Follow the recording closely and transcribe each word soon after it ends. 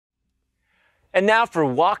And now for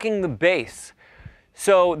walking the bass.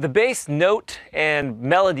 So the bass note and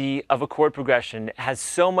melody of a chord progression has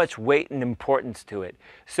so much weight and importance to it.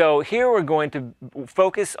 So here we're going to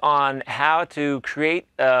focus on how to create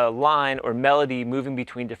a line or melody moving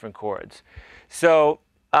between different chords. So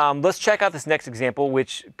let's check out this next example,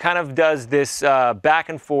 which kind of does this back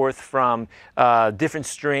and forth from different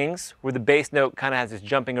strings, where the bass note kind of has this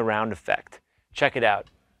jumping around effect. Check it out.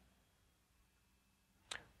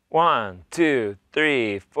 1, 2,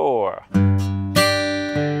 3, 4.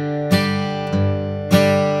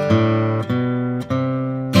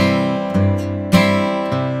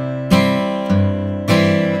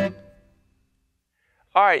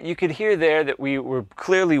 All right, you could hear there that we were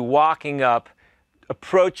clearly walking up,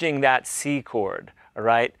 approaching that C chord, all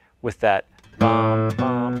right, with that bum,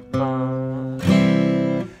 bum, bum.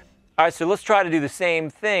 All right, so let's try to do the same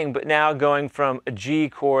thing, but now going from a G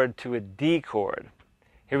chord to a D chord.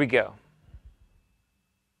 Here we go.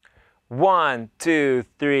 1, 2,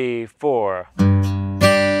 3, 4.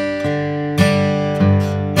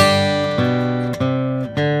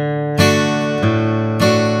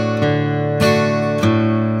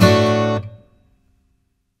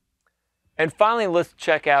 And finally, let's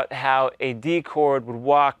check out how a D chord would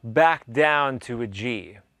walk back down to a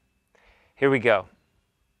G. Here we go.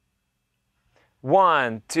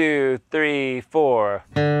 1, 2, 3, 4.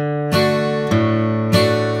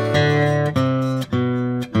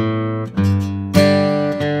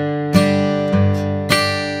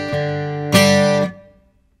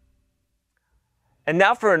 And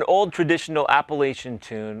now for an old traditional Appalachian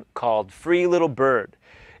tune called Free Little Bird.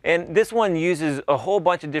 And this one uses a whole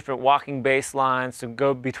bunch of different walking bass lines to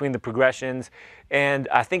go between the progressions. And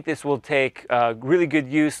I think this will take really good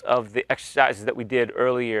use of the exercises that we did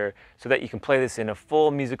earlier so that you can play this in a full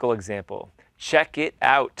musical example. Check it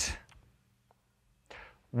out.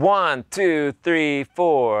 1, 2, 3,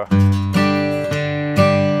 4.